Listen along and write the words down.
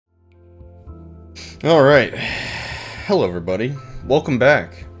Alright. Hello everybody. Welcome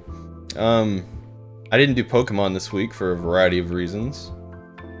back. I didn't do Pokemon this week for a variety of reasons.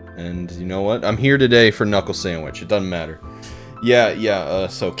 And you know what? I'm here today for Knuckle Sandwich. It doesn't matter.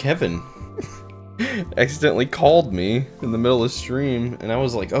 So Kevin accidentally called me in the middle of stream, and I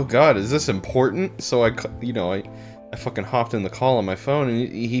was like, oh god, is this important? So I fucking hopped in the call on my phone, and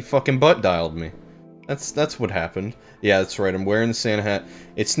he fucking butt dialed me. That's what happened. Yeah, that's right, I'm wearing the Santa hat.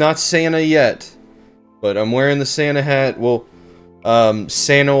 It's not Santa yet, but I'm wearing the Santa hat. Well,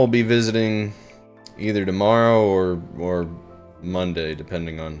 Santa will be visiting either tomorrow or Monday,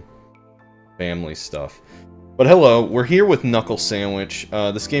 depending on family stuff. But hello, we're here with Knuckle Sandwich.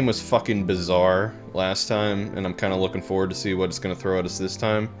 This game was fucking bizarre last time, and I'm kind of looking forward to see what it's going to throw at us this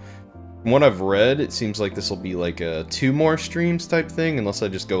time. From what I've read, it seems like this will be like a 2 more streams type thing, unless I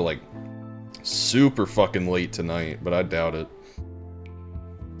just go like super fucking late tonight, but I doubt it.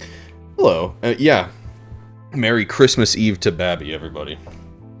 Hello. Yeah. Merry Christmas Eve to Babby, everybody.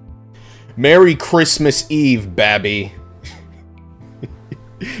 Merry Christmas Eve, Babby.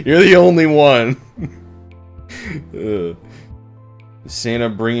 You're the only one. Santa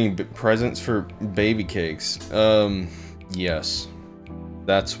bringing presents for baby cakes. Yes.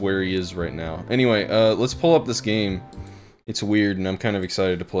 That's where he is right now. Anyway, let's pull up this game. It's weird, and I'm kind of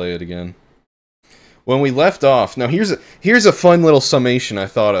excited to play it again. When we left off, now here's a fun little summation I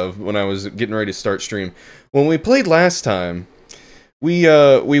thought of when I was getting ready to start stream. When we played last time, we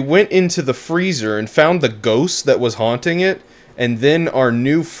went into the freezer and found the ghost that was haunting it, and then our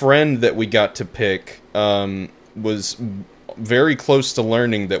new friend that we got to pick was very close to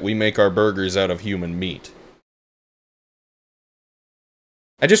learning that we make our burgers out of human meat.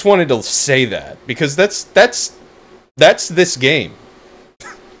 I just wanted to say that because that's this game.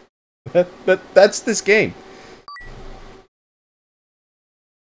 That's this game.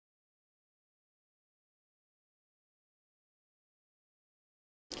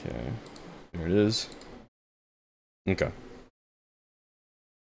 Okay, there it is. Okay.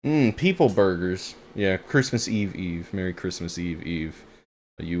 People burgers. Yeah, Christmas Eve Eve. Merry Christmas Eve Eve.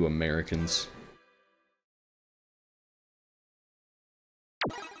 You Americans.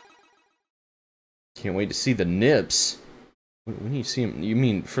 Can't wait to see the nips. When you see him, you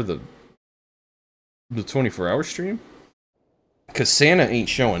mean for the 24-hour stream? Cause Santa ain't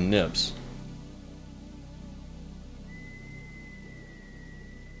showing nips.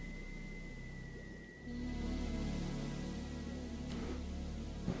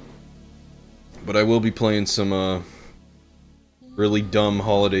 But I will be playing some really dumb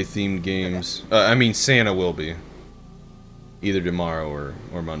holiday-themed games. I mean, Santa will be. Either tomorrow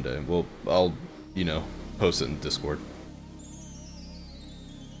or Monday. Well, I'll, you know, post it in Discord.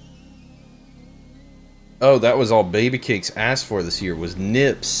 Oh, that was all Baby Cakes asked for this year, was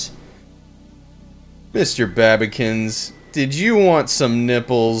nips. Mr. Babbikins, did you want some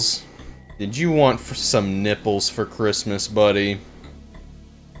nipples? Did you want some nipples for Christmas, buddy?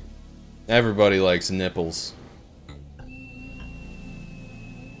 Everybody likes nipples.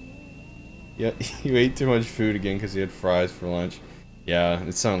 Yeah, you ate too much food again because you had fries for lunch. Yeah,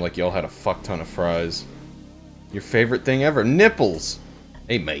 it sounded like y'all had a fuck ton of fries. Your favorite thing ever? Nipples!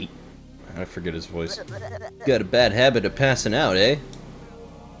 Hey, mate. I forget his voice. Got a bad habit of passing out, eh?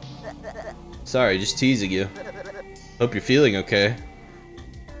 Sorry, just teasing you. Hope you're feeling okay.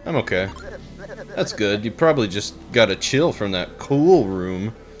 I'm okay. That's good. You probably just got a chill from that cool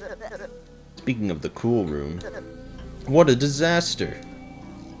room. Speaking of the cool room. What a disaster.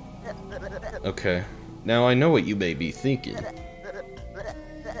 Okay. Now I know what you may be thinking.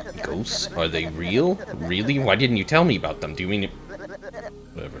 Ghosts? Are they real? Really? Why didn't you tell me about them? Do you mean...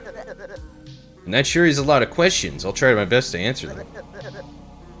 Whatever. And that sure is a lot of questions. I'll try my best to answer them.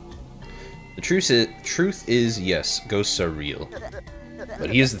 The truth is, yes, ghosts are real. But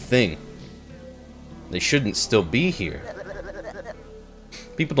here's the thing. They shouldn't still be here.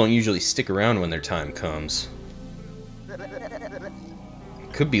 People don't usually stick around when their time comes.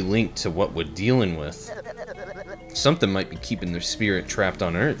 It could be linked to what we're dealing with. Something might be keeping their spirit trapped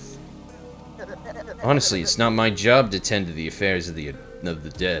on Earth. Honestly, it's not my job to tend to the affairs of the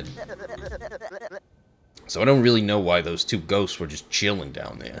dead. So I don't really know why those 2 ghosts were just chilling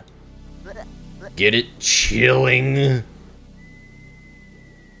down there. Get it? Chilling?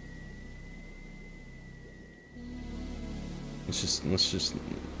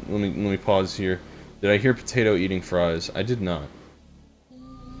 Let me pause here. Did I hear potato eating fries? I did not.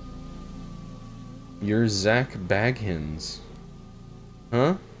 You're Zach Baghins.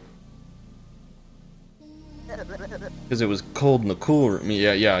 Huh? Because it was cold in the cool room.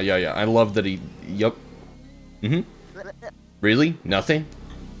 Yeah. I love that he... Yup. Really? Nothing?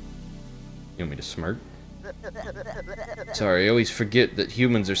 You want me to smirk? Sorry, I always forget that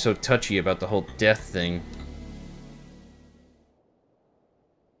humans are so touchy about the whole death thing.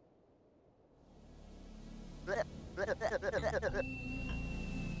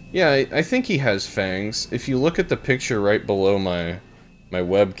 Yeah, I think he has fangs. If you look at the picture right below my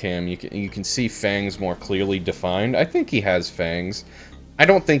webcam, you can see fangs more clearly defined. I think he has fangs. I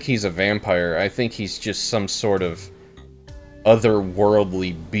don't think he's a vampire. I think he's just some sort of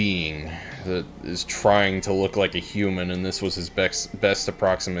otherworldly being that is trying to look like a human, and this was his best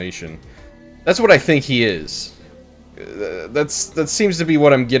approximation. That's what I think he is. That seems to be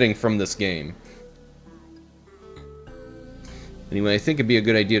what I'm getting from this game. Anyway, I think it'd be a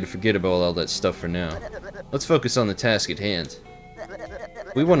good idea to forget about all that stuff for now. Let's focus on the task at hand.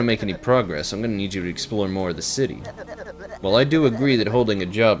 If we want to make any progress, I'm going to need you to explore more of the city. While I do agree that holding a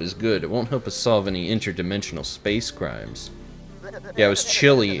job is good, it won't help us solve any interdimensional space crimes. Yeah, it was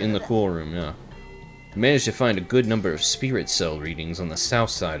chilly in the cool room, yeah. I managed to find a good number of spirit cell readings on the south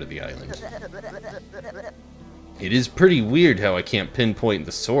side of the island. It is pretty weird how I can't pinpoint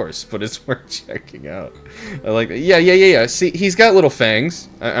the source, but it's worth checking out. I like that. Yeah. See, he's got little fangs.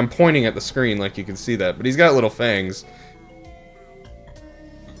 I'm pointing at the screen like you can see that, but he's got little fangs.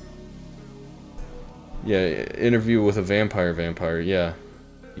 Yeah, interview with a vampire, yeah.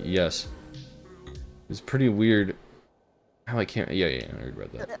 Yes. It's pretty weird how I can't... Yeah, I already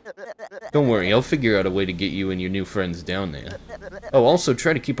read that. Don't worry, I'll figure out a way to get you and your new friends down there. Oh, also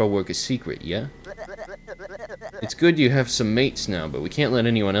try to keep our work a secret, yeah? It's good you have some mates now, but we can't let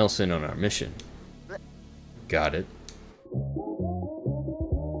anyone else in on our mission. Got it.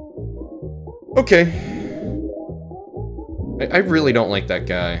 Okay. I really don't like that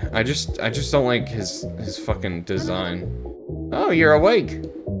guy. I just don't like his fucking design. Oh, you're awake.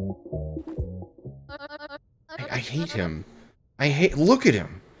 I hate him. Look at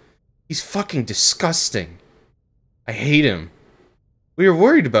him. He's fucking disgusting. I hate him. We were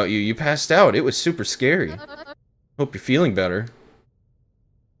worried about you. You passed out. It was super scary. Hope you're feeling better.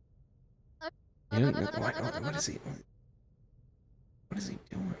 What is he? What is he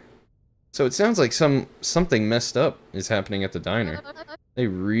doing? So it sounds like something messed up is happening at the diner.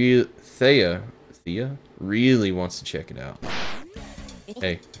 Thea really wants to check it out.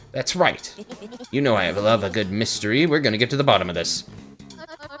 Hey, that's right. You know I love a good mystery. We're gonna get to the bottom of this.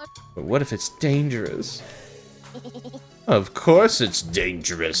 But what if it's dangerous? Of course it's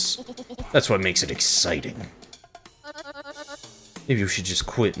dangerous. That's what makes it exciting. Maybe we should just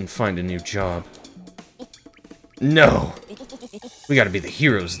quit and find a new job. No! We gotta be the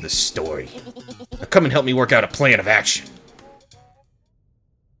heroes of this story. Now come and help me work out a plan of action.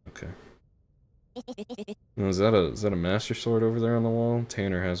 Okay. Is that a master sword over there on the wall?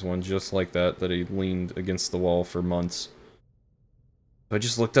 Tanner has one just like that he leaned against the wall for months. I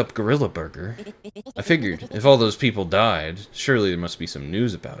just looked up Gorilla Burger. I figured, if all those people died, surely there must be some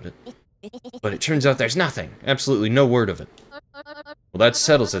news about it. But it turns out there's nothing. Absolutely no word of it. Well, that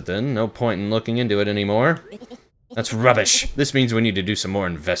settles it then. No point in looking into it anymore. That's rubbish. This means we need to do some more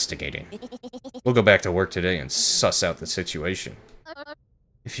investigating. We'll go back to work today and suss out the situation.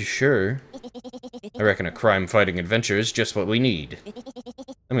 If you're sure. I reckon a crime-fighting adventure is just what we need.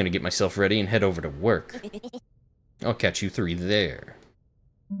 I'm gonna get myself ready and head over to work. I'll catch you three there.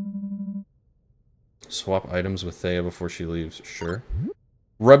 Swap items with Thea before she leaves. Sure.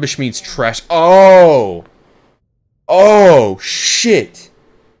 Rubbish means trash. Oh! Oh, shit!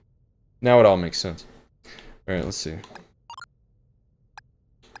 Now it all makes sense. Alright, let's see.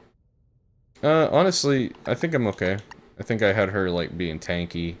 Honestly, I think I'm okay. I think I had her, like, being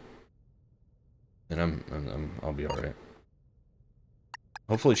tanky. And I'll be alright.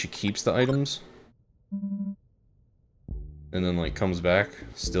 Hopefully she keeps the items. And then, like, comes back,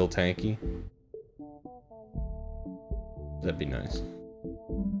 still tanky. That'd be nice.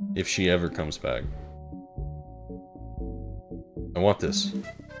 If she ever comes back. I want this.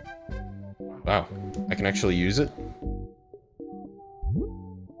 Wow, I can actually use it?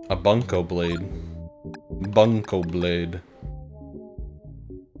 A bunko blade. Bunko blade.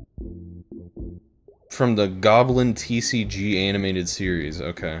 From the Goblin TCG animated series,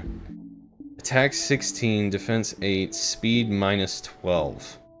 okay. Attack 16, defense 8, speed minus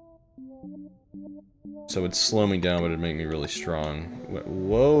 12. So it'd slow me down, but it'd make me really strong.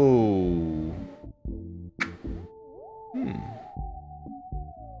 Whoa!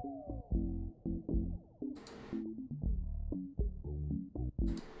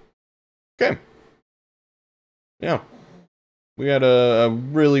 Okay. Yeah. We had a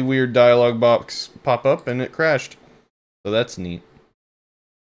really weird dialogue box pop up, and it crashed. So that's neat.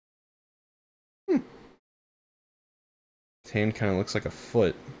 His hand kind of looks like a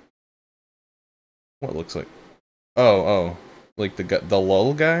foot. What looks like? Oh. Like the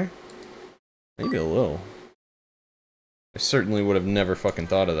lull guy? Maybe a little. I certainly would have never fucking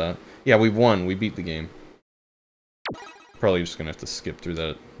thought of that. Yeah, we won. We beat the game. Probably just gonna have to skip through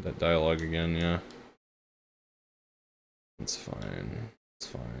that dialogue again, yeah. It's fine. It's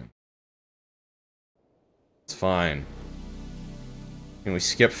fine. It's fine. Can we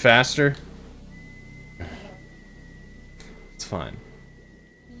skip faster? It's fine.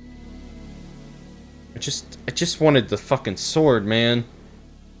 I just wanted the fucking sword, man.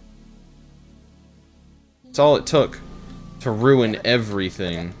 It's all it took to ruin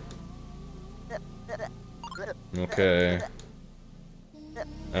everything. Okay.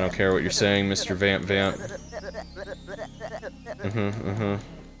 I don't care what you're saying, Mr. Vamp Vamp.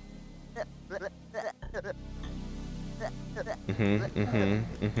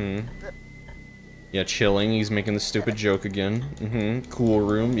 Yeah, chilling. He's making the stupid joke again. Cool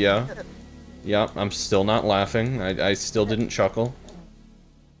room, yeah. Yeah, I'm still not laughing. I still didn't chuckle.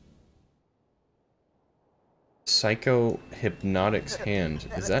 Psycho Hypnotic's hand.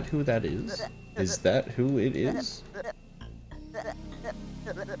 Is that who that is? Is that who it is?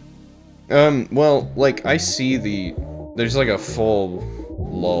 Well, like, I see there's like a full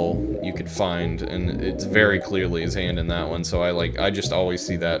lull you could find, and it's very clearly his hand in that one, so I just always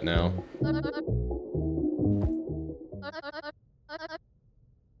see that now.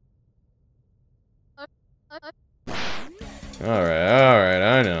 Alright,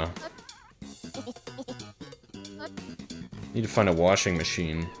 I know. Need to find a washing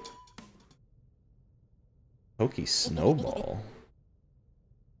machine. Pokey Snowball.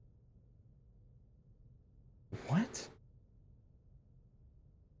 What?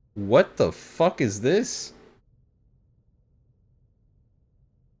 What the fuck is this?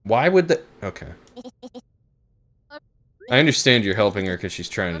 Why would the... Okay. I understand you're helping her because she's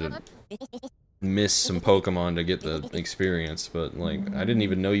trying to miss some Pokemon to get the experience, but, like, I didn't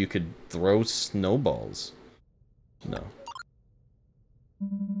even know you could throw snowballs. No.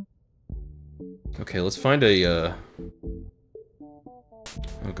 Okay, let's find a,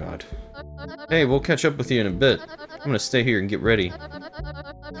 Oh god. Hey, we'll catch up with you in a bit. I'm gonna stay here and get ready.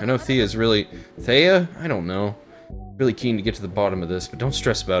 I know Thea's really... Thea? I don't know. Really keen to get to the bottom of this, but don't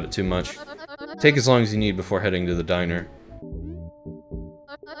stress about it too much. Take as long as you need before heading to the diner.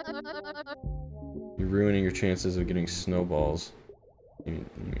 You're ruining your chances of getting snowballs. You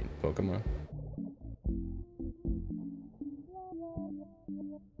mean Pokemon?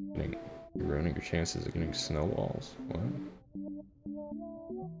 You're ruining your chances of getting snowballs. What?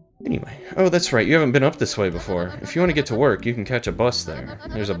 Anyway, oh, that's right, you haven't been up this way before. If you want to get to work, you can catch a bus there.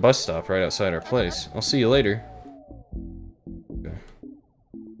 There's a bus stop right outside our place. I'll see you later. Okay.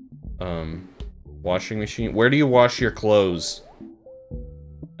 Washing machine? Where do you wash your clothes?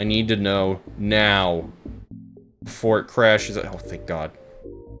 I need to know now. Before it crashes. Oh, thank God.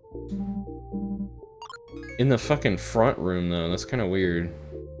 In the fucking front room, though. That's kind of weird.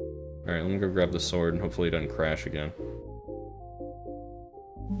 Alright, let me go grab the sword and hopefully it doesn't crash again.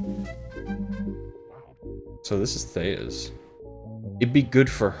 So this is Thea's. It'd be good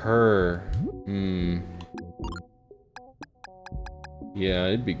for her. Yeah,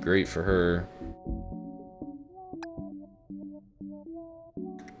 it'd be great for her.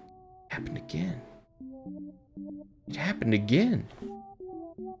 Happened again. It happened again.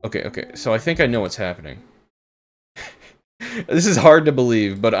 Okay, so I think I know what's happening. This is hard to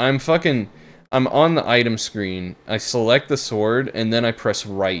believe, but I'm on the item screen, I select the sword, and then I press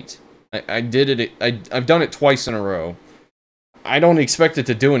right. I did it, I've done it twice in a row. I don't expect it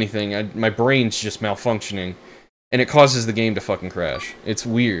to do anything, my brain's just malfunctioning, and it causes the game to fucking crash. It's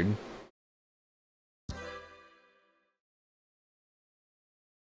weird.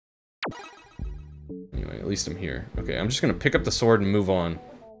 Anyway, at least I'm here. Okay, I'm just gonna pick up the sword and move on.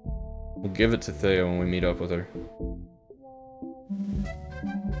 We'll give it to Thea when we meet up with her.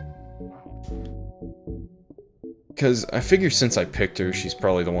 Because I figure since I picked her, she's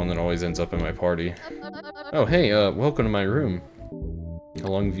probably the one that always ends up in my party. Oh, hey, welcome to my room. How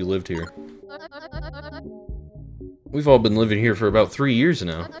long have you lived here? We've all been living here for about 3 years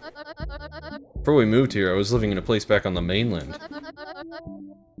now. Before we moved here, I was living in a place back on the mainland.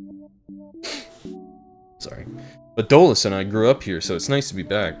 Sorry. But Dolus and I grew up here, so it's nice to be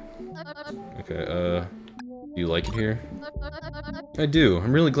back. Okay, do you like it here? I do.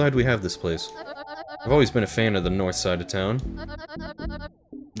 I'm really glad we have this place. I've always been a fan of the north side of town.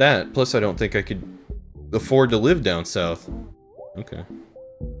 That, plus I don't think I could afford to live down south. Okay.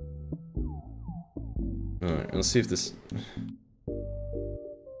 Alright, let's see if this...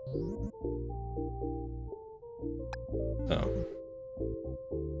 Oh.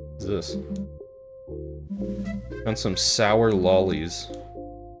 What's this? Found some sour lollies.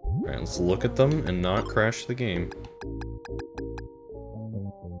 Alright, let's look at them and not crash the game.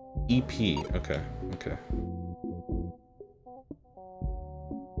 EP. Okay, okay.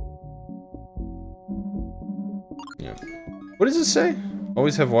 Yeah. What does it say?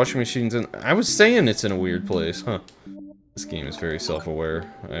 Always have washing machines in... I was saying it's in a weird place, huh? This game is very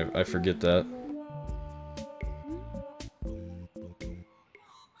self-aware. I forget that.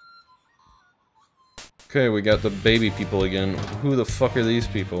 Okay, we got the baby people again. Who the fuck are these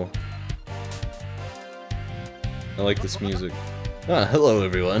people? I like this music. Ah, hello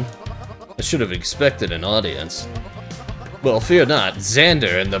everyone. I should have expected an audience. Well, fear not.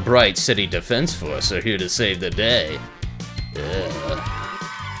 Xander and the Bright City Defense Force are here to save the day.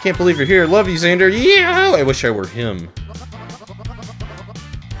 Can't believe you're here. Love you, Xander. Yeah! I wish I were him.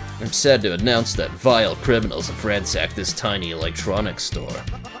 I'm sad to announce that vile criminals have ransacked this tiny electronics store.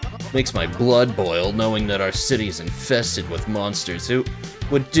 Makes my blood boil knowing that our city is infested with monsters who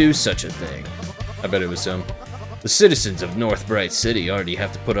would do such a thing. I bet it was him. The citizens of North Bright City already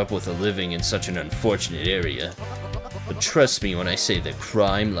have to put up with a living in such an unfortunate area. But trust me when I say that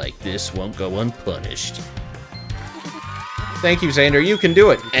crime like this won't go unpunished. Thank you, Xander. You can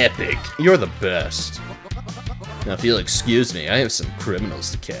do it. Epic. You're the best. Now, if you'll excuse me, I have some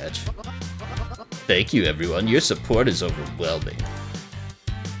criminals to catch. Thank you, everyone. Your support is overwhelming.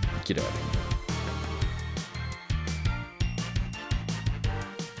 Get out of here.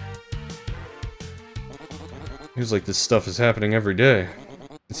 Feels like this stuff is happening every day.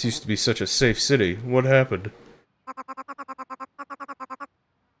 This used to be such a safe city. What happened?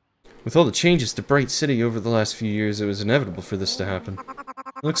 With all the changes to Bright City over the last few years, it was inevitable for this to happen.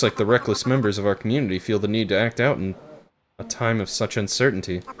 It looks like the reckless members of our community feel the need to act out in a time of such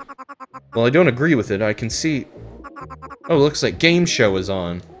uncertainty. While I don't agree with it, I can see... Oh, it looks like Game Show is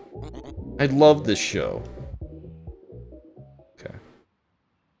on. I love this show. Okay.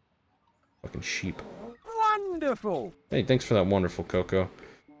 Fucking sheep. Wonderful! Hey, thanks for that wonderful Coco.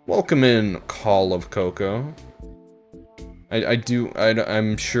 Welcome in, Call of Coco.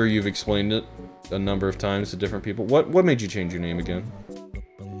 I'm sure you've explained it a number of times to different people. What made you change your name again?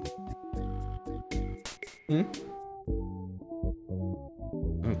 Hmm?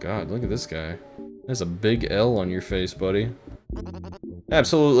 Oh god, look at this guy. There's a big L on your face, buddy.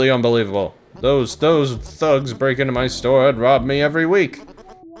 Absolutely unbelievable. Those thugs break into my store and rob me every week.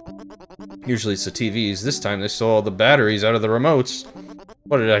 Usually it's the TVs. This time they stole all the batteries out of the remotes.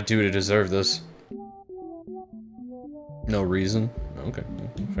 What did I do to deserve this? No reason? Okay,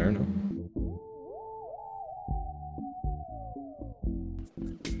 fair enough.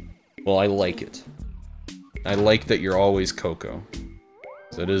 Well, I like it. I like that you're always Coco.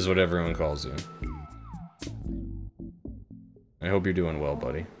 That is what everyone calls you. I hope you're doing well,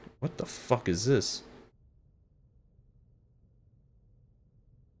 buddy. What the fuck is this?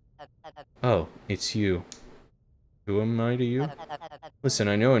 Oh, it's you. Who am I to you? Listen,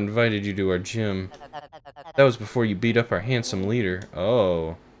 I know I invited you to our gym. That was before you beat up our handsome leader.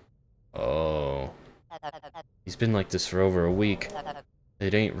 Oh. Oh. He's been like this for over a week.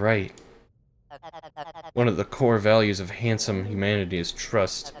 It ain't right. One of the core values of handsome humanity is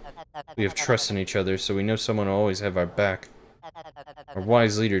trust. We have trust in each other, so we know someone will always have our back. Our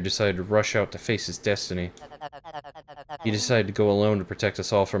wise leader decided to rush out to face his destiny. He decided to go alone to protect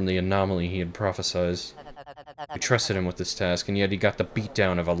us all from the anomaly he had prophesied. We trusted him with this task, and yet he got the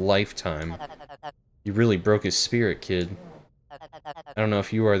beatdown of a lifetime. You really broke his spirit, kid. I don't know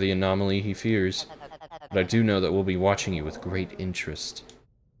if you are the anomaly he fears, but I do know that we'll be watching you with great interest.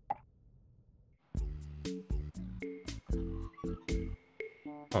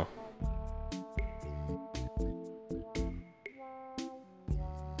 Huh.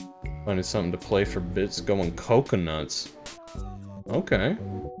 Finding something to play for bits, going coconuts. Okay.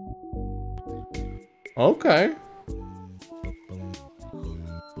 Okay.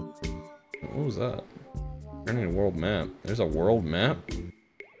 What was that? Turning a world map. There's a world map?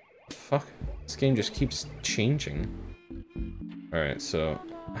 Fuck. This game just keeps changing. Alright, so...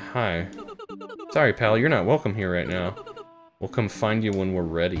 Hi. Sorry, pal, you're not welcome here right now. We'll come find you when we're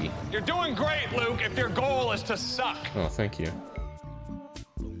ready. You're doing great, Luke, if your goal is to suck. Oh, thank you.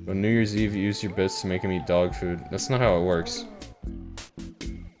 On New Year's Eve, you use your bits to make him eat dog food. That's not how it works.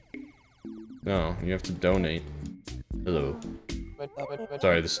 No, you have to donate. Hello.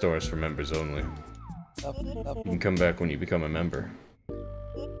 Sorry, the store is for members only. You can come back when you become a member.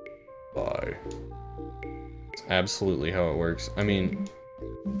 Bye. That's absolutely how it works. I mean,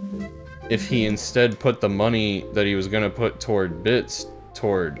 if he instead put the money that he was gonna put toward bits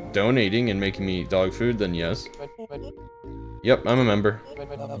toward donating and making me eat dog food, then yes. Yep, I'm a member.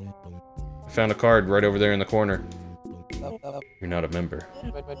 Found a card right over there in the corner. You're not a member.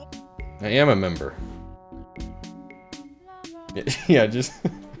 I am a member. Yeah, just...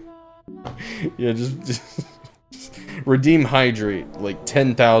 yeah, just redeem hydrate like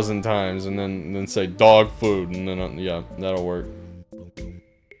 10,000 times and then say dog food and then yeah, that'll work.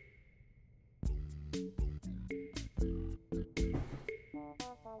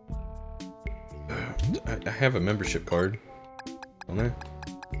 I have a membership card. Don't I?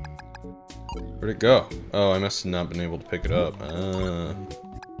 Where'd it go? Oh, I must have not been able to pick it up.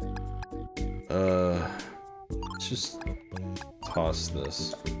 Let's just toss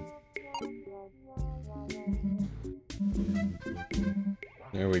this.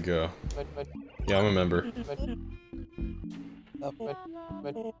 There we go. Yeah, I'm a member.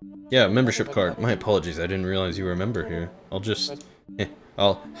 Yeah, membership card. My apologies, I didn't realize you were a member here. I'll just...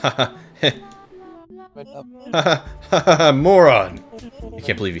 I'll... Haha, moron! I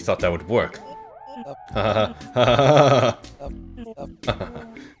can't believe you thought that would work.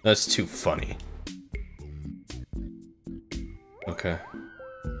 That's too funny. Okay.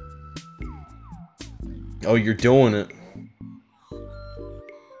 Oh, you're doing it.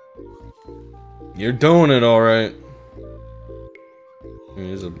 You're doing it, alright.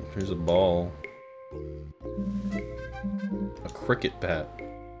 Here's a ball. A cricket bat.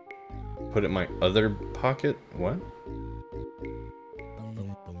 Put it in my other pocket? What?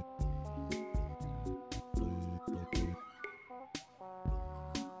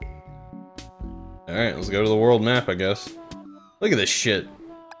 Alright, let's go to the world map, I guess. Look at this shit.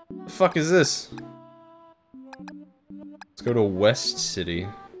 The fuck is this? Let's go to West City.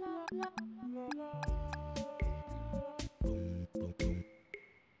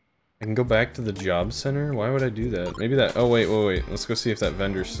 I can go back to the job center? Why would I do that? Maybe that... Oh, wait. Let's go see if that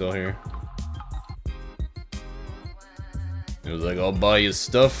vendor's still here. It was like, I'll buy you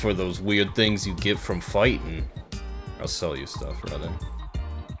stuff for those weird things you get from fighting. I'll sell you stuff, rather.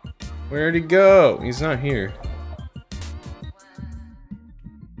 Where'd he go? He's not here.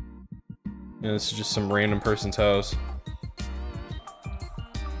 Yeah, this is just some random person's house.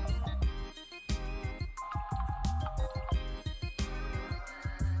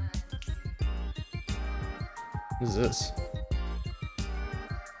 What is this?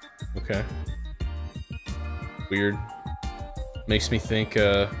 Okay. Weird. Makes me think,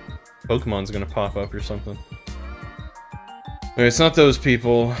 Pokemon's gonna pop up or something. Okay, it's not those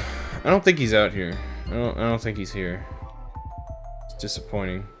people. I don't think he's out here. I don't think he's here. It's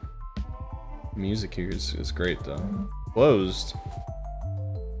disappointing. Music here is great, though. Closed.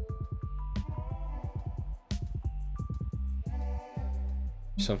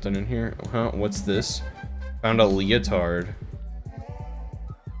 Something in here? Huh? What's this? Found a leotard.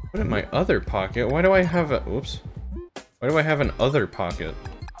 Put it in my other pocket? Why do I have a... Whoops. Why do I have an other pocket?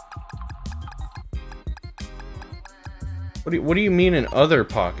 What do you mean an other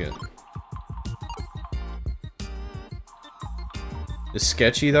pocket? The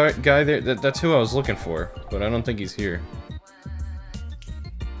sketchy guy there? That's who I was looking for, but I don't think he's here.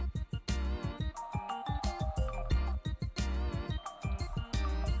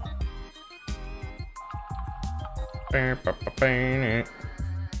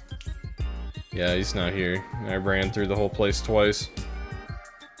 Yeah, he's not here. I ran through the whole place twice.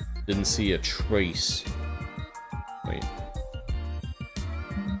 Didn't see a trace. Wait.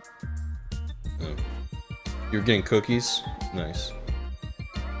 Oh. You're getting cookies? Nice.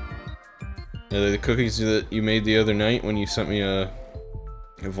 Are they the cookies that you made the other night when you sent me a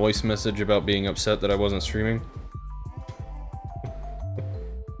voice message about being upset that I wasn't streaming?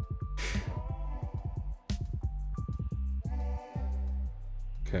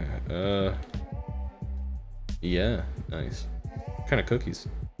 Okay, yeah, nice. What kind of cookies?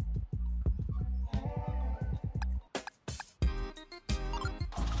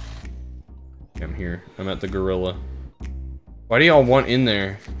 I'm here. I'm at the gorilla. Why do y'all want in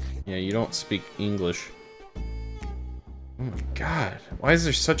there? Yeah, you don't speak English. Oh my god. Why is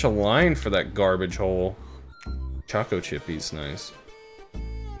there such a line for that garbage hole? Choco Chippy's nice.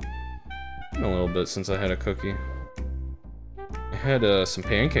 Been a little bit since I had a cookie. I had some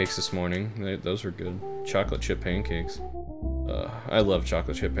pancakes this morning. Those were good. Chocolate chip pancakes. I love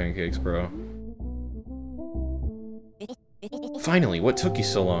chocolate chip pancakes, bro. Finally, what took you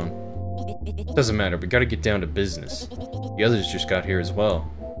so long? Doesn't matter, we gotta get down to business. The others just got here as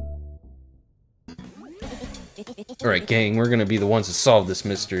well. Alright, gang, we're gonna be the ones to solve this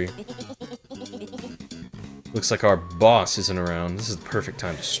mystery. Looks like our boss isn't around. This is the perfect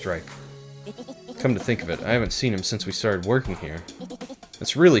time to strike. Come to think of it, I haven't seen him since we started working here.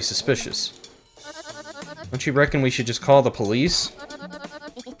 That's really suspicious. Don't you reckon we should just call the police?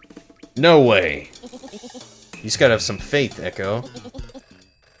 No way! You just gotta have some faith, Echo.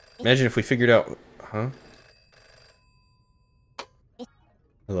 Imagine if we figured out... Huh?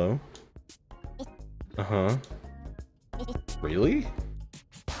 Hello? Uh-huh. Really?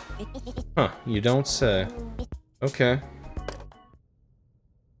 Huh, you don't say. Okay.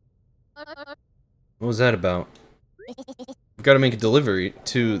 What was that about? We've got to make a delivery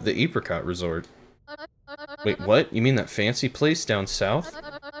to the Apricot Resort. Wait, what? You mean that fancy place down south?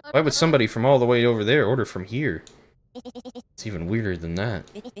 Why would somebody from all the way over there order from here? It's even weirder than that.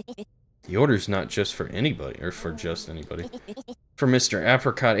 The order's not just for anybody, or for just anybody. For Mr.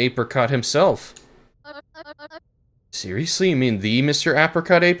 Apricot himself. Seriously? You mean the Mr.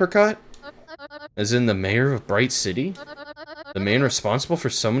 Apricot? As in the mayor of Bright City? The man responsible for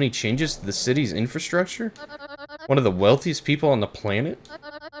so many changes to the city's infrastructure? One of the wealthiest people on the planet?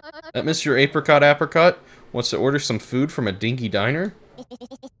 That Mr. Apricot wants to order some food from a dinky diner?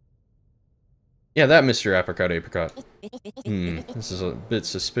 Yeah, that Mr. Apricot. This is a bit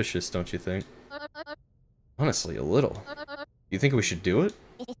suspicious, don't you think? Honestly, a little. Do you think we should do it?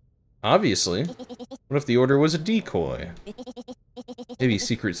 Obviously. What if the order was a decoy?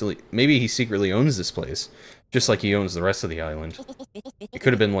 Maybe he secretly owns this place, just like he owns the rest of the island. It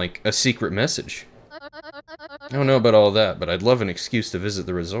could have been like a secret message. I don't know about all that, but I'd love an excuse to visit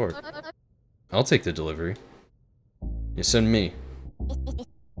the resort. I'll take the delivery. You send me.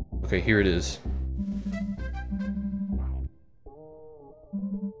 Okay, here it is.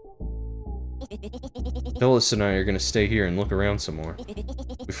 Phyllis and I are gonna stay here and look around some more.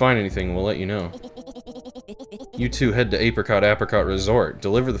 If we find anything, we'll let you know. You two head to Apricot Resort,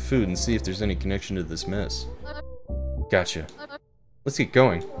 deliver the food, and see if there's any connection to this mess. Gotcha. Let's get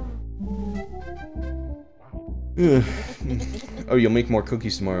going. Oh, you'll make more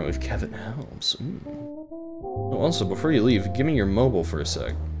cookies tomorrow if Kevin helps. Oh, also, before you leave, give me your mobile for a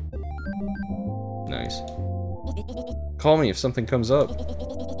sec. Nice. Call me if something comes up.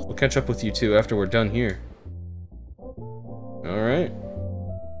 We'll catch up with you two after we're done here. Alright.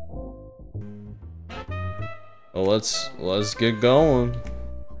 Well, let's get going.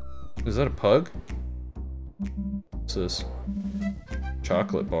 Is that a pug? What's this?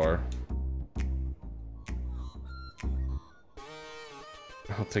 Chocolate bar.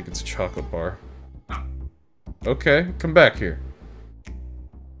 I don't think it's a chocolate bar. Okay, come back here.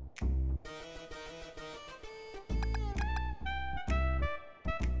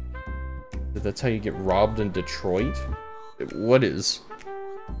 That's how you get robbed in Detroit? What is?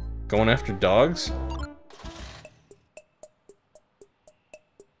 Going after dogs?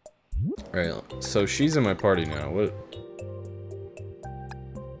 Alright, so she's in my party now. What?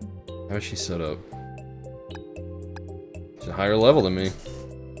 How is she set up? She's a higher level than me.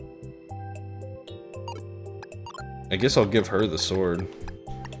 I guess I'll give her the sword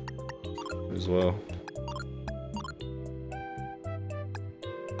as well.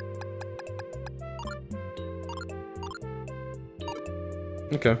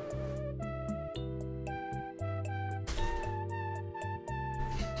 Okay.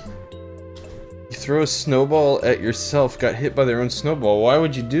 You throw a snowball at yourself, got hit by their own snowball. Why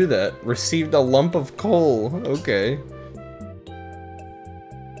would you do that? Received a lump of coal. Okay.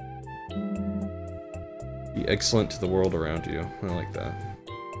 Be excellent to the world around you. I like that.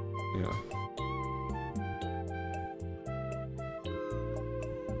 Yeah.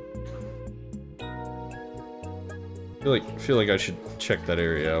 I feel like I should check that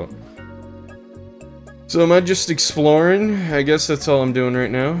area out. So am I just exploring? I guess that's all I'm doing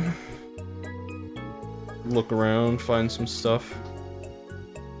right now. Look around, find some stuff.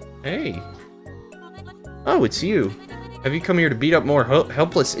 Hey. Oh, it's you. Have you come here to beat up more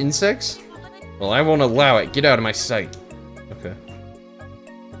helpless insects? Well, I won't allow it. Get out of my sight. Okay.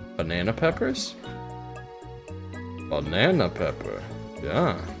 Banana peppers? Banana pepper.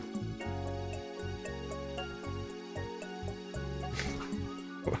 Yeah.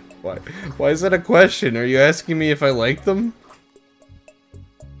 Why is that a question? Are you asking me if I like them?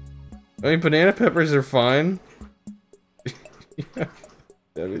 I mean, banana peppers are fine. Yeah,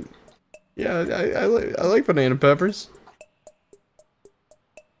 I mean, yeah, I like banana peppers.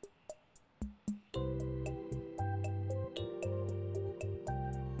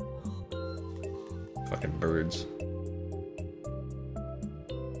 Fucking birds.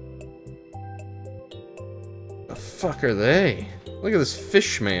 The fuck are they? Look at this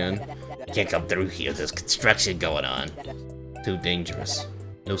fish man. Can't come through here, there's construction going on. Too dangerous.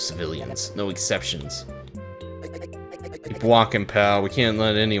 No civilians, no exceptions. Keep walking, pal. We can't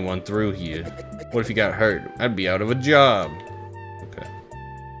let anyone through here. What if you got hurt? I'd be out of a job. Okay.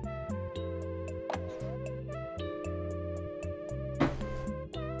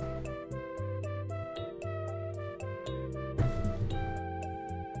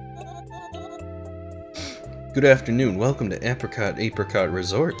 Good afternoon, welcome to Apricot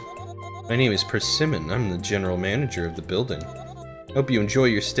Resort. My name is Persimmon, I'm the general manager of the building. Hope you enjoy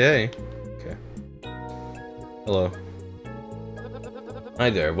your stay. Okay. Hello. Hi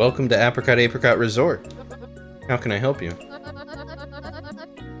there, welcome to Apricot Resort. How can I help you?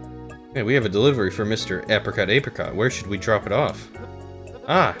 Hey, we have a delivery for Mr. Apricot. Where should we drop it off?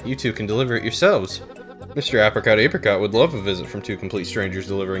 Ah, you two can deliver it yourselves. Mr. Apricot would love a visit from two complete strangers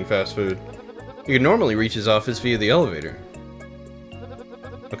delivering fast food. You can normally reach his office via the elevator.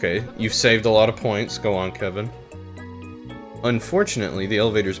 Okay, you've saved a lot of points. Go on, Kevin. Unfortunately, the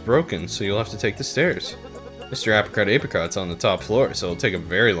elevator's broken, so you'll have to take the stairs. Mr. Apricot's on the top floor, so it'll take a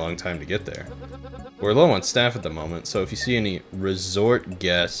very long time to get there. We're low on staff at the moment, so if you see any resort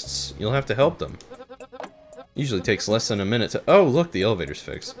guests, you'll have to help them. Usually takes less than a minute to— oh, look, the elevator's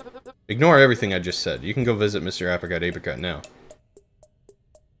fixed. Ignore everything I just said. You can go visit Mr. Apricot now.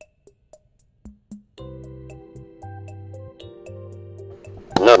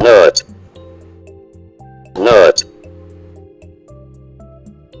 Nut.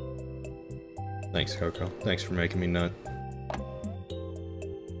 Thanks, Coco. Thanks for making me nut.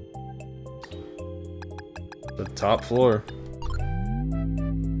 The top floor.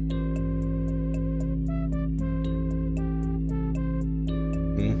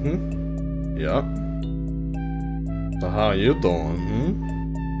 Yep. So how you doing,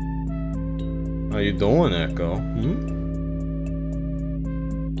 How you doing, Echo,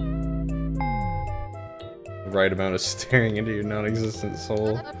 The right amount of staring into your non-existent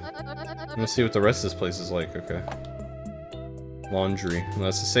soul. I'm gonna see what the rest of this place is like, okay. Laundry. Well,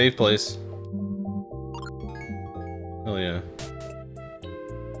 that's the save place. Oh yeah.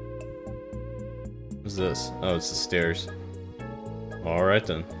 What's this? Oh, it's the stairs. Alright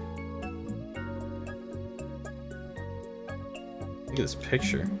then. Look at this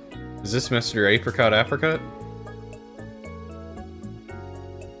picture. Is this Mr. Apricot?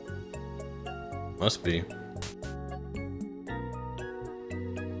 Must be.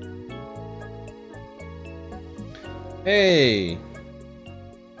 Hey!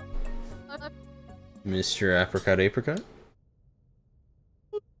 Mr. Apricot?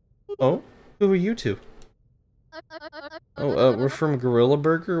 Oh? Who are you two? Oh, we're from Gorilla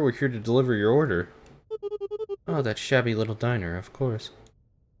Burger. We're here to deliver your order. Oh, that shabby little diner, of course.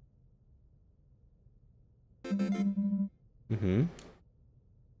 You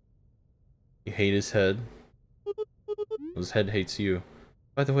hate his head. His head hates you.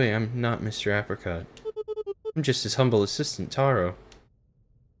 By the way, I'm not Mr. Apricot. I'm just his humble assistant, Taro.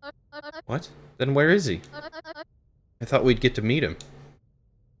 What? Then where is he? I thought we'd get to meet him.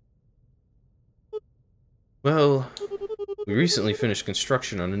 Well, we recently finished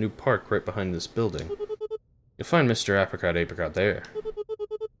construction on a new park right behind this building. You'll find Mr. Apricot there.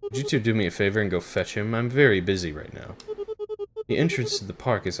 Would you two do me a favor and go fetch him? I'm very busy right now. The entrance to the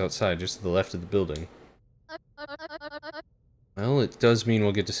park is outside, just to the left of the building. Well, it does mean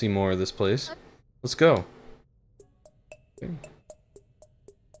we'll get to see more of this place. Let's go. Okay.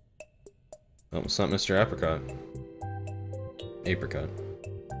 Oh, it's not Mr. Apricot. Apricot.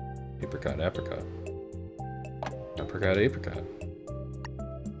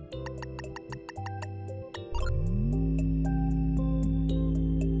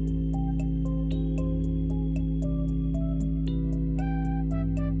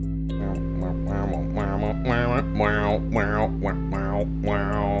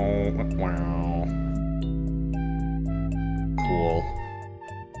 Cool.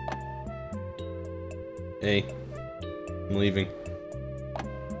 Hey, I'm leaving.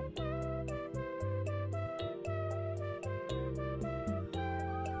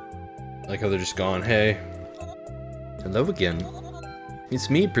 Like how they're just gone. Hey. Hello again. It's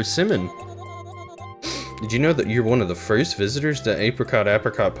me, Persimmon. Did you know that you're one of the first visitors to Apricot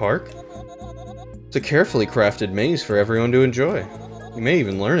Park? It's a carefully crafted maze for everyone to enjoy. You may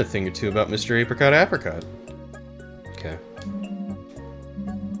even learn a thing or two about Mr. Apricot. Okay.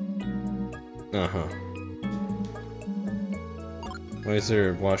 Uh-huh. Why is there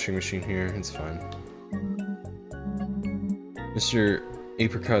a washing machine here? It's fine. Mr.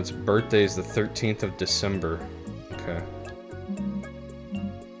 Apricot's birthday is the 13th of December. Okay.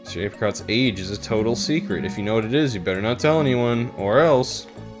 Mr. Apricot's age is a total secret. If you know what it is, you better not tell anyone, or else.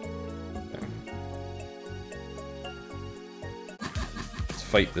 Okay. Let's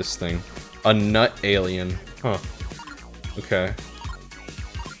fight this thing. A nut alien. Huh. Okay.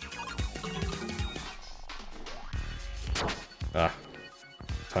 Ah.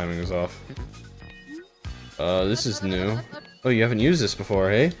 Timing is off. This is new. Oh, you haven't used this before,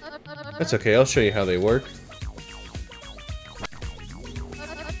 hey? That's okay, I'll show you how they work.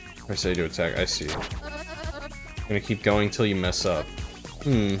 I say to attack, I see. Gonna keep going till you mess up.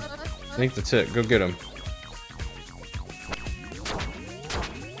 I think that's it. Go get him.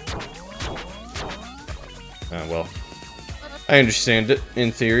 Ah, well. I understand it,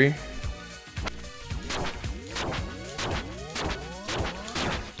 in theory.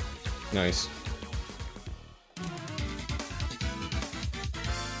 Nice.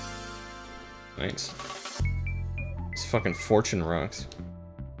 Nice. It's fucking fortune rocks.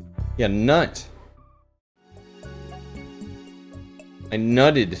 Yeah, nut. I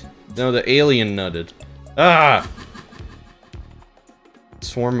nutted. No, the alien nutted. Ah!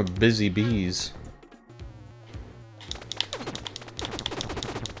 Swarm of busy bees.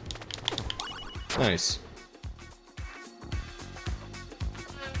 Nice.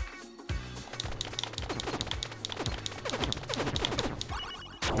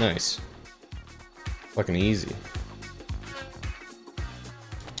 Nice. Fucking easy.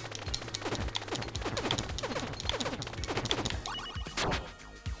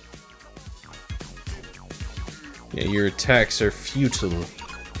 Yeah, your attacks are futile. That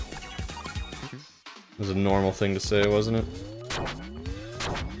was a normal thing to say, wasn't it?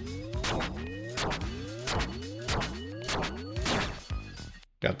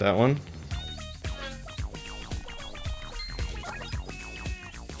 Got that one.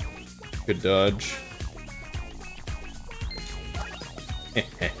 Good dodge. I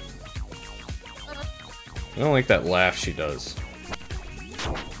don't like that laugh she does.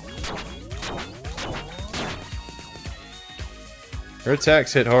 Her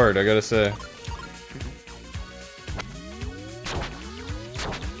attacks hit hard, I gotta say.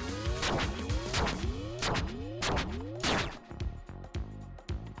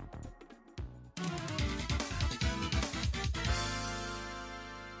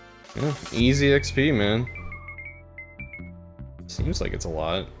 Yeah, easy XP, man. Seems like it's a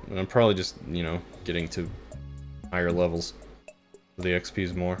lot. And I'm probably just, you know, getting to higher levels. The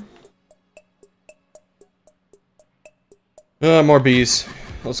XP's more. More bees.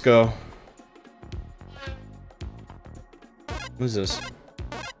 Let's go. What is this?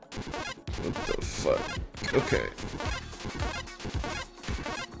 What the fuck? Okay.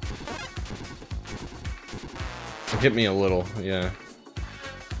 It hit me a little, yeah.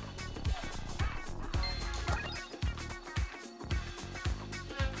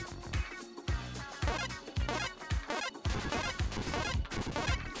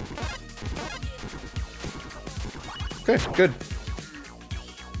 Okay, good.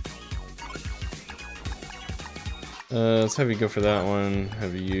 Let's have you go for that one.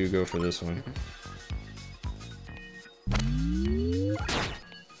 Have you go for this one.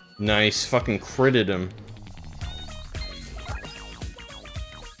 Nice, fucking critted him.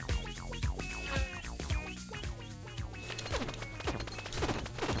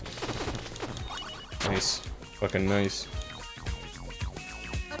 Nice, fucking nice.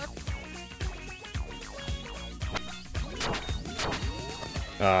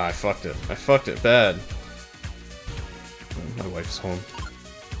 Ah, I fucked it. I fucked it bad. My wife's home.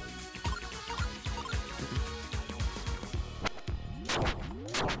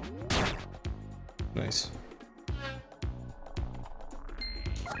 Nice.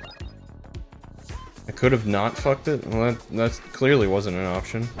 I could have not fucked it? Well, that clearly wasn't an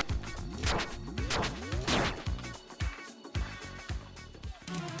option.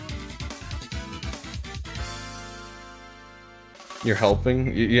 You're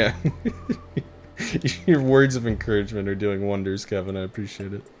helping? Yeah. Your words of encouragement are doing wonders, Kevin. I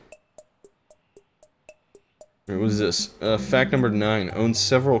appreciate it. What was this? Fact number 9. Owns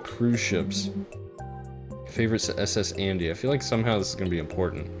several cruise ships. Favorites SS Andy. I feel like somehow this is going to be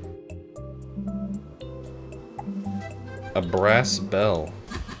important. A brass bell.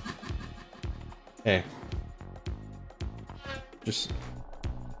 Hey. Just...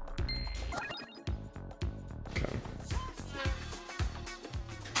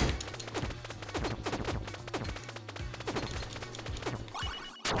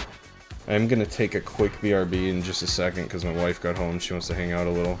 I'm gonna take a quick BRB in just a second because my wife got home. She wants to hang out a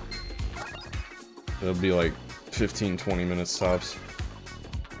little. It'll be like 15-20 minutes tops.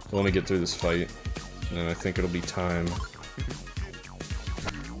 So let me get through this fight, and then I think it'll be time.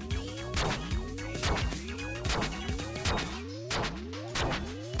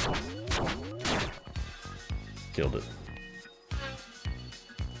 Killed it.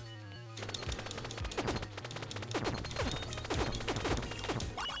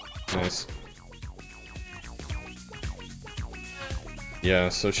 Nice. Yeah,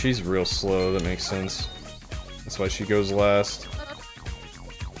 so she's real slow, that makes sense. That's why she goes last.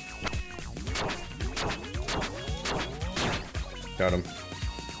 Got him.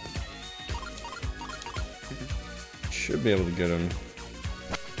 Should be able to get him.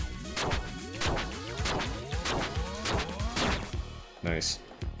 Nice.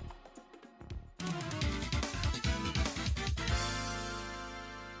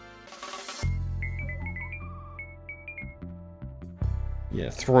 Yeah,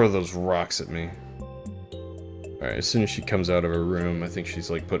 throw those rocks at me. Alright, as soon as she comes out of her room, I think she's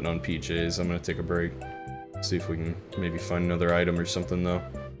like putting on PJs. I'm gonna take a break. See if we can maybe find another item or something though.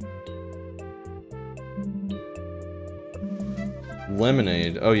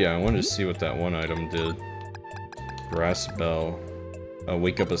 Lemonade. Oh yeah, I wanted to see what that one item did. Brass bell.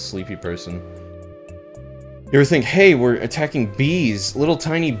 Wake up a sleepy person. You ever think, hey, we're attacking bees, little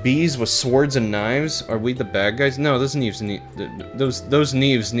tiny bees with swords and knives? Are we the bad guys? No, those Neeves need those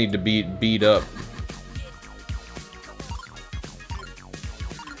Neeves need to be beat up.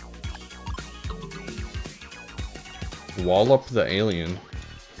 Wall up the alien.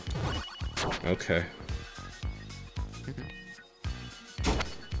 Okay.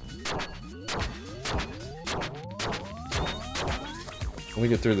 Let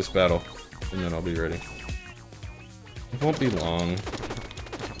me get through this battle, and then I'll be ready. It won't be long.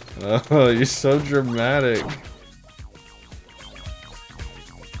 Oh, you're so dramatic.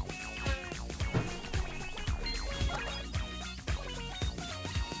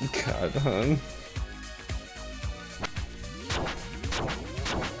 God, hon.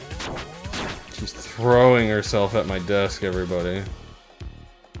 She's throwing herself at my desk, everybody.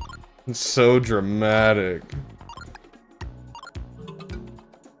 It's so dramatic.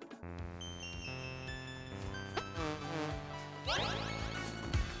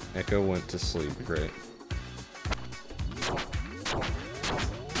 Echo went to sleep, great.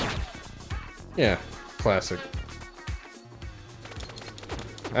 Yeah, classic.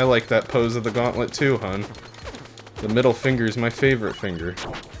 I like that pose of the gauntlet too, hun. The middle finger is my favorite finger.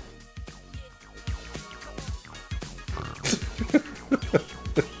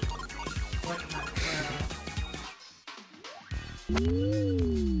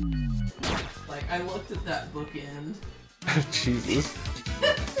 Like, I looked at that bookend. Jesus.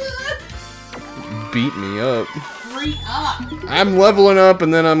 Beat me up. Hurry up! I'm leveling up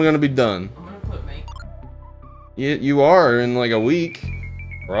and then I'm gonna be done. I'm gonna put me. You are in like a week.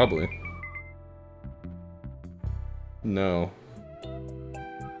 Probably. No.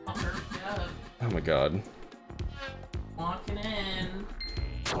 I'll hurry up. Oh my god. Walking in.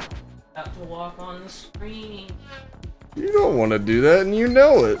 About to walk on the screen. You don't want to do that and you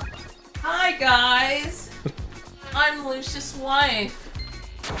know it. Hi guys! I'm Lucius' wife.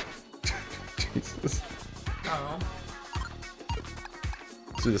 Jesus. Oh.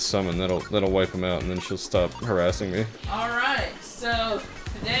 Let's do the summon, that'll wipe him out and then she'll stop harassing me. Alright, so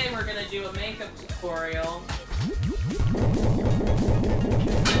today we're gonna do a makeup tutorial.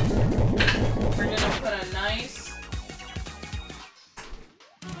 We're gonna put a nice...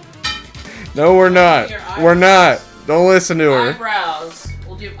 No, we're not. We're not. Don't listen to her. Eyebrows.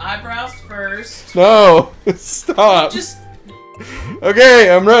 We'll do eyebrows first. No. Stop. Just... Okay,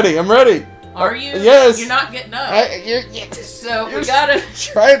 I'm ready. I'm ready. Are you? Yes. You're not getting up. So we gotta...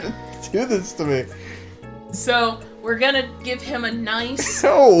 Trying to do this to me. So we're gonna give him a nice...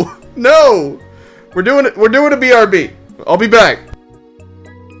 No. No. We're doing it. We're doing a BRB. I'll be back.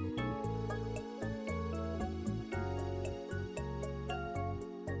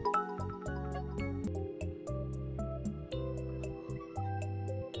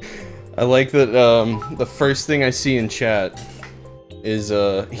 I like that the first thing I see in chat is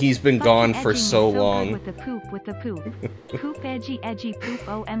he's been gone for so long. With the poop. Poop edgy poop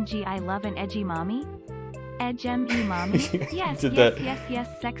OMG I love an edgy mommy. Edge me mommy. Yes,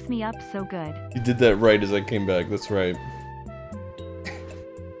 yes, sex me up so good. You did that right as I came back. That's right.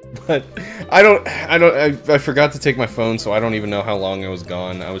 But I forgot to take my phone, so I don't even know how long I was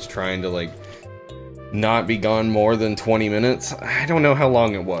gone. I was trying to like not be gone more than 20 minutes. I don't know how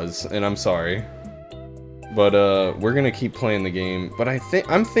long it was, and I'm sorry. But we're gonna keep playing the game. But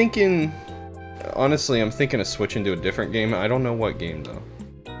I'm thinking, honestly, I'm thinking of switching to a different game. I don't know what game though.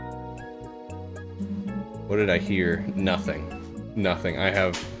 What did I hear? Nothing. Nothing. I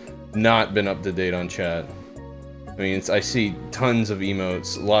have not been up to date on chat. I mean, I see tons of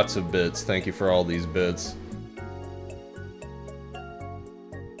emotes, lots of bits. Thank you for all these bits.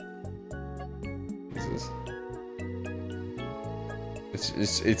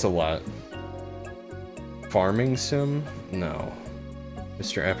 It's a lot. Farming sim? No.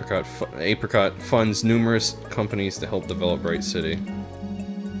 Mr. Apricot funds numerous companies to help develop Bright City.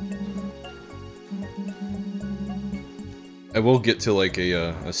 I will get to like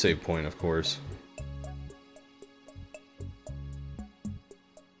a save point, of course.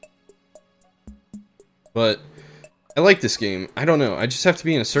 But I like this game. I don't know. I just have to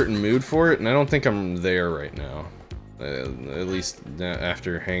be in a certain mood for it, and I don't think I'm there right now. At least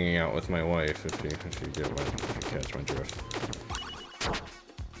after hanging out with my wife, if you catch my drift.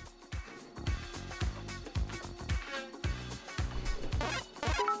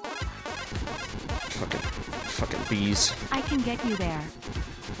 Fucking bees. I can get you there.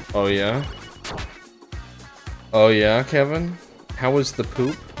 Oh yeah? Oh yeah, Kevin? How was the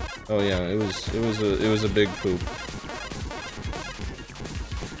poop? Oh yeah, it was a big poop.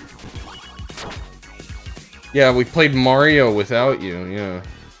 Yeah, we played Mario without you, yeah.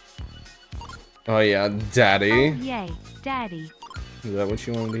 Oh yeah, Daddy. Oh, yay, Daddy. Is that what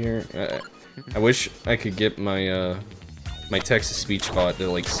you wanted to hear? I wish I could get my my text-to-speech bot to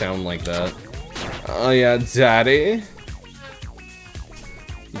like sound like that. Oh yeah, Daddy.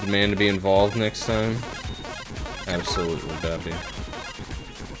 You demand to be involved next time? Absolutely, Daddy.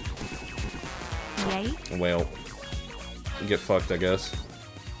 Yay. Well, get fucked, I guess.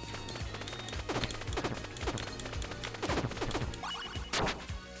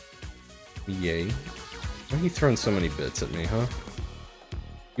 Yay. Why are you throwing so many bits at me, huh?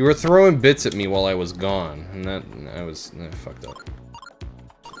 You were throwing bits at me while I was gone, and that I was fucked up.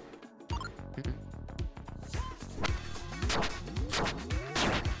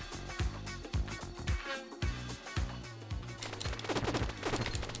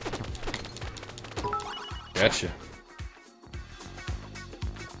 Gotcha.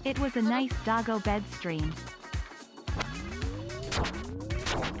 It was a nice doggo bed stream.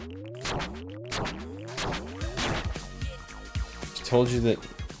 She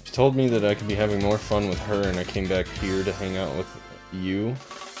told me that I could be having more fun with her, and I came back here to hang out with you.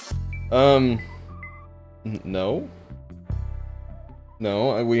 No.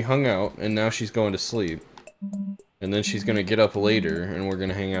 No, we hung out, and now she's going to sleep. And then she's gonna get up later, and we're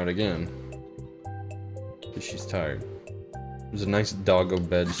gonna hang out again. Because she's tired. It was a nice doggo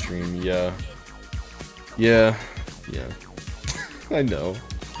bed stream, yeah. Yeah. Yeah. I know.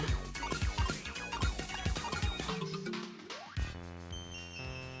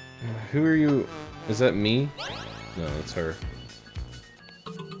 Who are you? Is that me? No, it's her.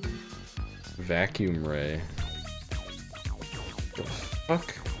 Vacuum ray. The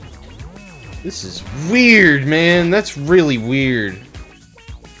fuck? This is weird, man. That's really weird.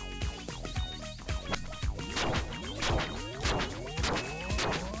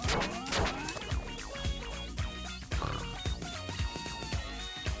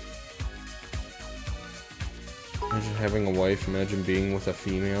 Imagine having a wife, imagine being with a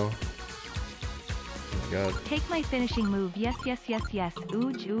female. Oh my god. Take my finishing move. Yes, yes, yes, yes.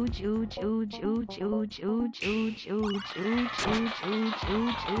 Ooge, ooge, ooge, ooge, ooge, ooge, ooge, ooge, ooge, ooge, ooge,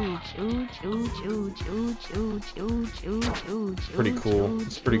 ooge, ooge, ooge, ooge, ooge, ooge, ooge, ooge, ooge. Pretty cool.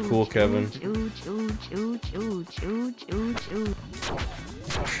 It's pretty cool, Kevin. Ooge, ooge, ooge, ooge, ooge, ooge, ooge.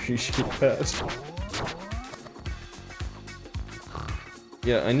 Appreciate that.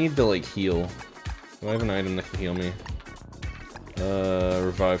 Yeah, I need to like heal. Do I have an item that can heal me?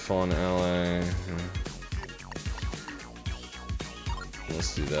 Revive fallen ally.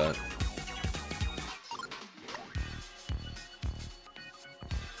 Let's do that.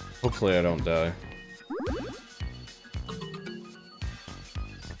 Hopefully I don't die.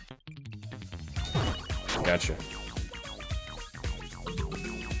 Gotcha.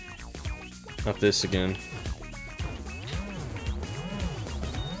 Not this again.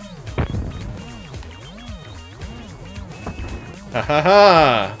 Ha ha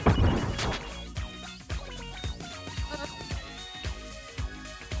ha!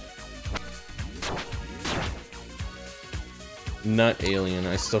 Nut alien.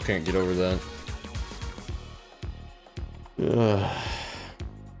 I still can't get over that. Ugh.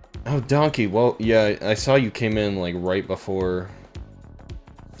 Oh, Donkey. Well, yeah, I saw you came in like right before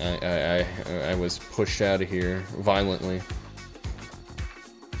I was pushed out of here violently.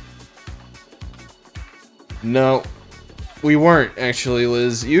 No, we weren't actually,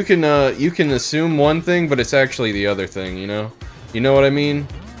 Liz. You can assume one thing, but it's actually the other thing. You know? You know what I mean?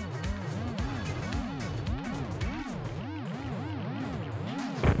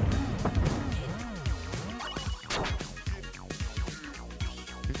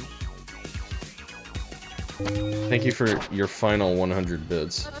 Thank you for your final 100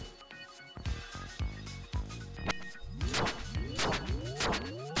 bits.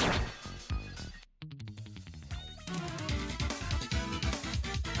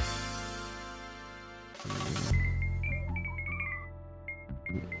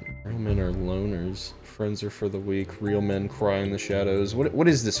 Real men are loners. Friends are for the weak. Real men cry in the shadows. What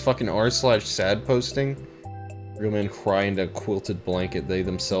is this fucking r/sad posting? Real men cry into a quilted blanket. They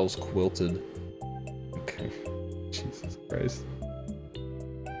themselves quilted. Okay. Jesus. Christ.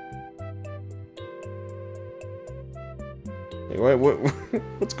 Hey,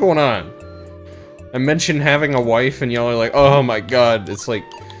 what's going on? I mentioned having a wife and y'all are like, oh my god, it's like,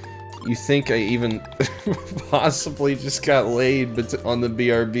 you think I even possibly just got laid on the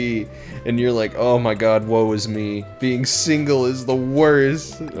BRB, and you're like, oh my god, woe is me. Being single is the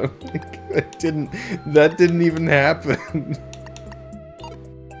worst. That didn't even happen.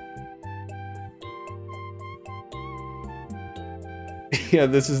 Yeah,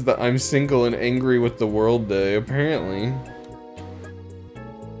 this is the I'm single and angry with the world day, apparently.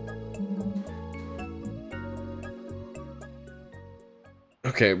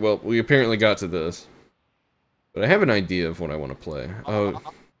 Okay, well, we apparently got to this. But I have an idea of what I want to play. Oh.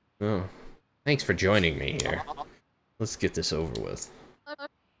 Thanks for joining me here. Let's get this over with.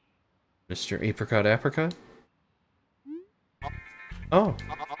 Mr. Apricot? Oh.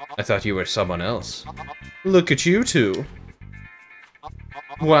 I thought you were someone else. Look at you two.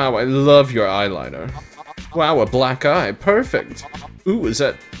 Wow, I love your eyeliner. Wow, a black eye. Perfect. Ooh, is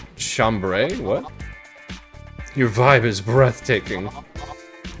that chambray? What? Your vibe is breathtaking.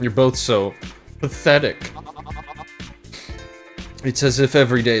 You're both so pathetic. It's as if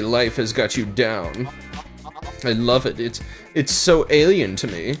everyday life has got you down. I love it. It's so alien to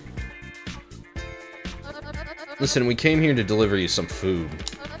me. Listen, we came here to deliver you some food.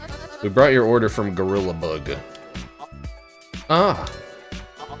 We brought your order from Gorilla Bug. Ah.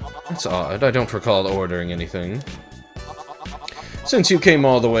 That's odd. I don't recall ordering anything. Since you came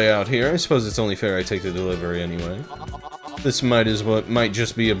all the way out here, I suppose it's only fair I take the delivery anyway. This might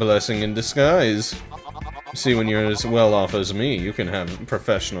just be a blessing in disguise. See, when you're as well off as me, you can have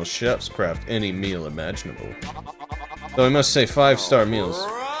professional chefs craft any meal imaginable. Though I must say, 5-star meals.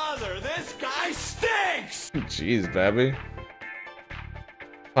 Brother, this guy stinks! Jeez, Babby.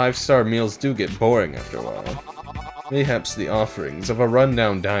 5-star meals do get boring after a while. Mayhaps the offerings of a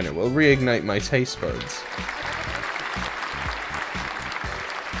rundown diner will reignite my taste buds.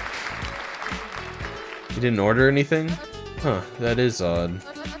 You didn't order anything? Huh, that is odd.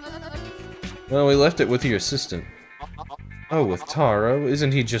 Well, we left it with your assistant. Oh, with Taro?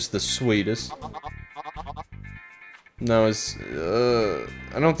 Isn't he just the sweetest? No, it's,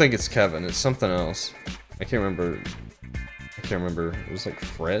 I don't think it's Kevin, it's something else. I can't remember. It was like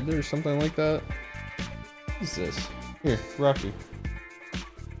Fred or something like that? What is this? Here, Rocky.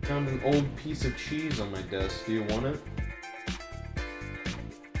 Found an old piece of cheese on my desk. Do you want it?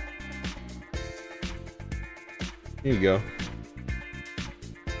 Here you go.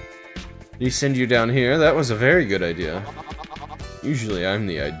 Did he send you down here? That was a very good idea. Usually I'm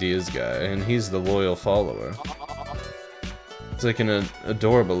the ideas guy, and he's the loyal follower. It's like an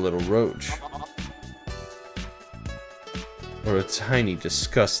adorable little roach. Or a tiny,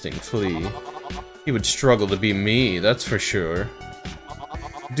 disgusting flea. He would struggle to be me, that's for sure.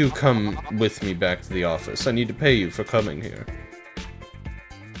 Do come with me back to the office. I need to pay you for coming here.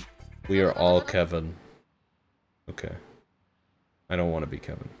 We are all Kevin. Okay. I don't want to be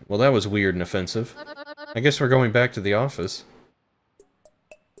Kevin. Well, that was weird and offensive. I guess we're going back to the office.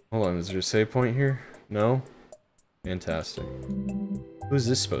 Hold on, is there a save point here? No? Fantastic. Who's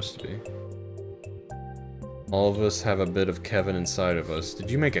this supposed to be? All of us have a bit of Kevin inside of us.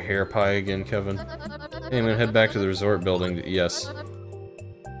 Did you make a hair pie again, Kevin? Hey, I'm gonna head back to the resort building. Yes.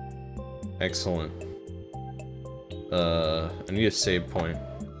 Excellent. I need a save point.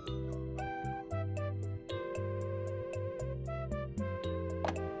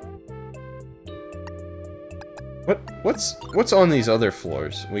 What's on these other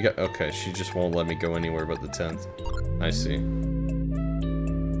floors? We got, okay, she just won't let me go anywhere but the 10th. I see.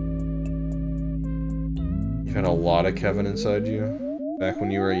 You had a lot of Kevin inside you? Back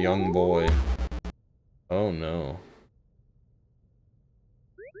when you were a young boy. Oh no.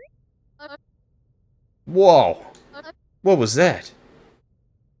 Whoa! What was that?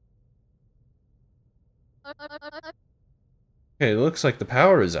 Okay, it looks like the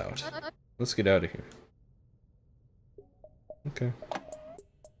power is out. Let's get out of here. Okay.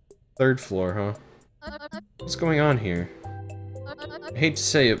 3rd floor, huh? What's going on here? I hate to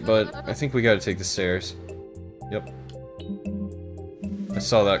say it, but I think we gotta take the stairs. Yep. I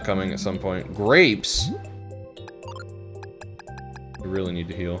saw that coming at some point. Grapes? I really need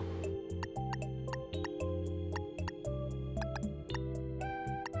to heal.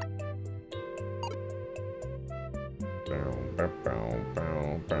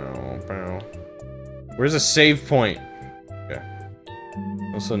 Where's a save point? Okay.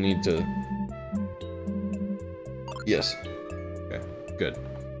 Also need to... Yes. Okay, good.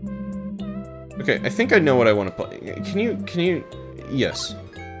 Okay, I think I know what I want to play. Can you... Yes.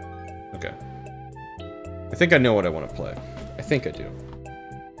 Okay. I think I know what I want to play. I think I do.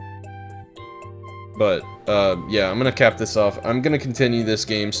 But, yeah, I'm gonna cap this off. I'm gonna continue this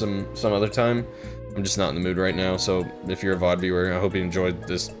game some other time. I'm just not in the mood right now, so if you're a VOD viewer, I hope you enjoyed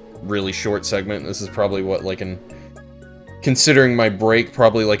this really short segment. This is probably what, like, considering my break,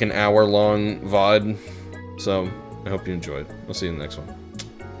 probably like an hour-long VOD. So, I hope you enjoyed. I'll see you in the next one.